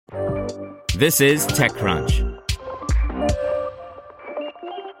This is TechCrunch.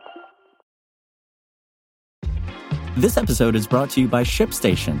 This episode is brought to you by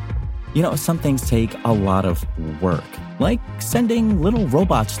ShipStation. You know, some things take a lot of work, like sending little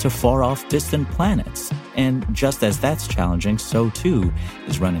robots to far-off distant planets. And just as that's challenging, so too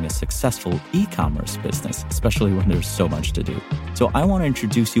is running a successful e-commerce business, especially when there's so much to do. So I want to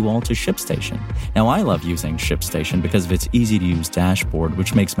introduce you all to ShipStation. Now, I love using ShipStation because of its easy-to-use dashboard,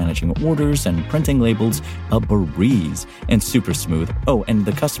 which makes managing orders and printing labels a breeze and super smooth. Oh, and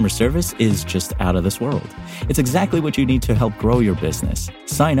the customer service is just out of this world. It's exactly what you need to help grow your business.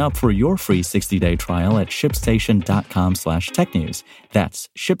 Sign up for your free 60-day trial at shipstation.com/technews. That's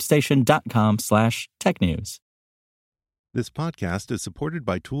shipstation.com/technews. This podcast is supported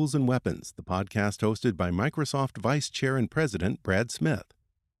by Tools and Weapons, the podcast hosted by Microsoft Vice Chair and President Brad Smith.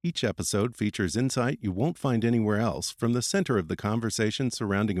 Each episode features insight you won't find anywhere else from the center of the conversation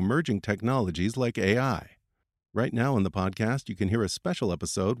surrounding emerging technologies like AI. Right now in the podcast, you can hear a special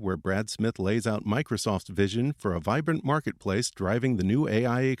episode where Brad Smith lays out Microsoft's vision for a vibrant marketplace driving the new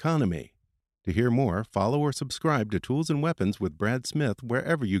AI economy. To hear more, follow or subscribe to Tools and Weapons with Brad Smith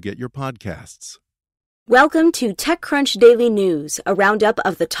wherever you get your podcasts. Welcome to TechCrunch Daily News, a roundup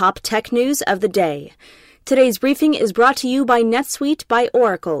of the top tech news of the day. Today's briefing is brought to you by NetSuite by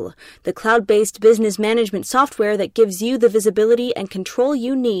Oracle, the cloud-based business management software that gives you the visibility and control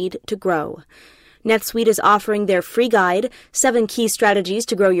you need to grow. NetSuite is offering their free guide, 7 Key Strategies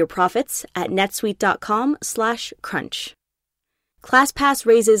to Grow Your Profits, at netsuite.com/crunch. ClassPass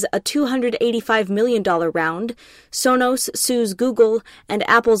raises a $285 million round, Sonos sues Google, and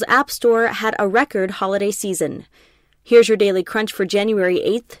Apple's App Store had a record holiday season. Here's your Daily Crunch for January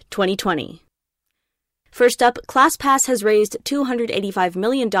 8th, 2020. First up, ClassPass has raised $285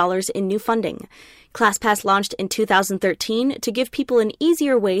 million in new funding. ClassPass launched in 2013 to give people an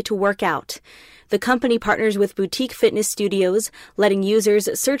easier way to work out. The company partners with boutique fitness studios, letting users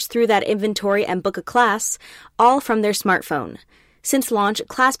search through that inventory and book a class, all from their smartphone. Since launch,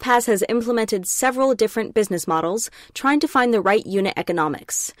 ClassPass has implemented several different business models, trying to find the right unit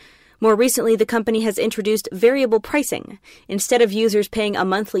economics. More recently, the company has introduced variable pricing. Instead of users paying a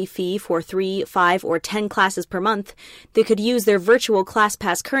monthly fee for 3, 5, or 10 classes per month, they could use their virtual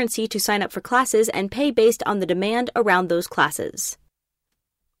ClassPass currency to sign up for classes and pay based on the demand around those classes.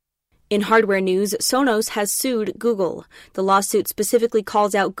 In hardware news, Sonos has sued Google. The lawsuit specifically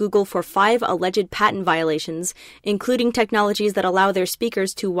calls out Google for 5 alleged patent violations, including technologies that allow their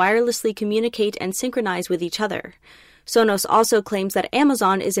speakers to wirelessly communicate and synchronize with each other. Sonos also claims that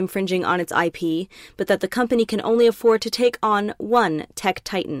Amazon is infringing on its IP, but that the company can only afford to take on one tech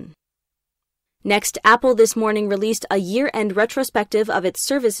titan. Next, Apple this morning released a year-end retrospective of its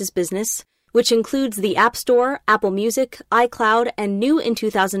services business, which includes the App Store, Apple Music, iCloud, and new in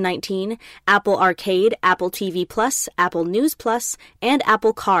 2019, Apple Arcade, Apple TV Plus, Apple News Plus, and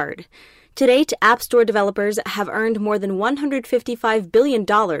Apple Card. To date, App Store developers have earned more than $155 billion,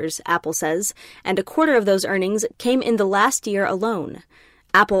 Apple says, and a quarter of those earnings came in the last year alone.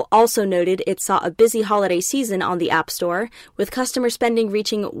 Apple also noted it saw a busy holiday season on the App Store, with customer spending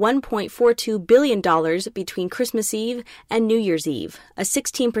reaching $1.42 billion between Christmas Eve and New Year's Eve, a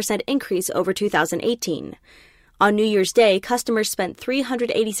 16% increase over 2018. On New Year's Day, customers spent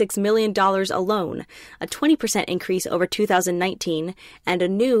 $386 million alone, a 20% increase over 2019, and a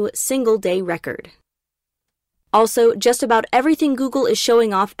new single-day record. Also, just about everything Google is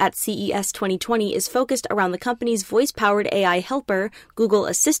showing off at CES 2020 is focused around the company's voice-powered AI helper, Google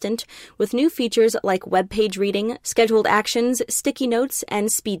Assistant, with new features like web page reading, scheduled actions, sticky notes, and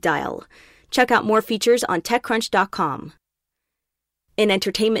speed dial. Check out more features on TechCrunch.com. In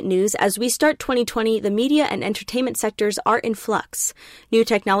entertainment news, as we start 2020, the media and entertainment sectors are in flux. New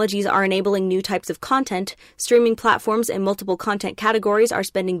technologies are enabling new types of content. Streaming platforms in multiple content categories are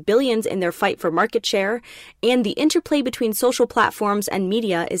spending billions in their fight for market share. And the interplay between social platforms and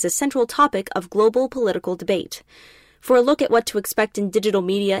media is a central topic of global political debate. For a look at what to expect in digital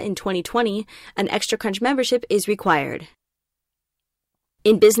media in 2020, an Extra Crunch membership is required.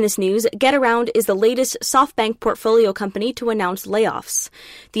 In business news, Getaround is the latest SoftBank portfolio company to announce layoffs.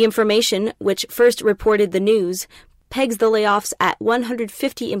 The information, which first reported the news, pegs the layoffs at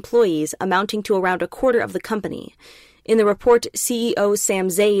 150 employees, amounting to around a quarter of the company. In the report, CEO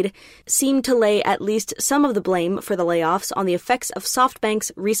Sam Zaid seemed to lay at least some of the blame for the layoffs on the effects of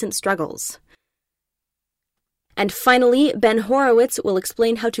SoftBank's recent struggles. And finally, Ben Horowitz will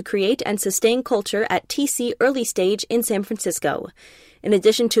explain how to create and sustain culture at TC Early Stage in San Francisco. In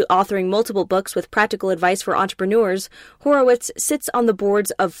addition to authoring multiple books with practical advice for entrepreneurs, Horowitz sits on the boards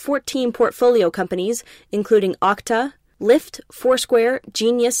of 14 portfolio companies, including Okta, Lyft, Foursquare,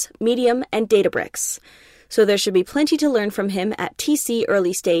 Genius, Medium, and Databricks. So there should be plenty to learn from him at TC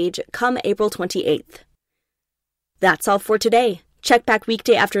Early Stage come April 28th. That's all for today. Check back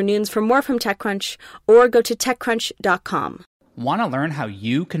weekday afternoons for more from TechCrunch or go to TechCrunch.com. Want to learn how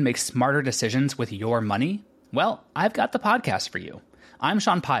you can make smarter decisions with your money? Well, I've got the podcast for you. I'm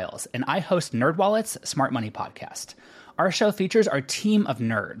Sean Piles, and I host NerdWallet's Smart Money Podcast. Our show features our team of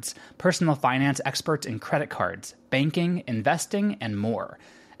nerds, personal finance experts in credit cards, banking, investing, and more.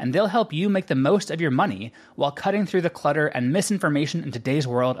 And they'll help you make the most of your money while cutting through the clutter and misinformation in today's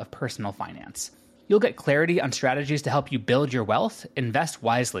world of personal finance. You'll get clarity on strategies to help you build your wealth, invest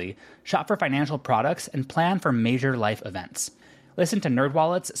wisely, shop for financial products, and plan for major life events. Listen to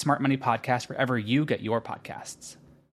NerdWallet's Smart Money Podcast wherever you get your podcasts.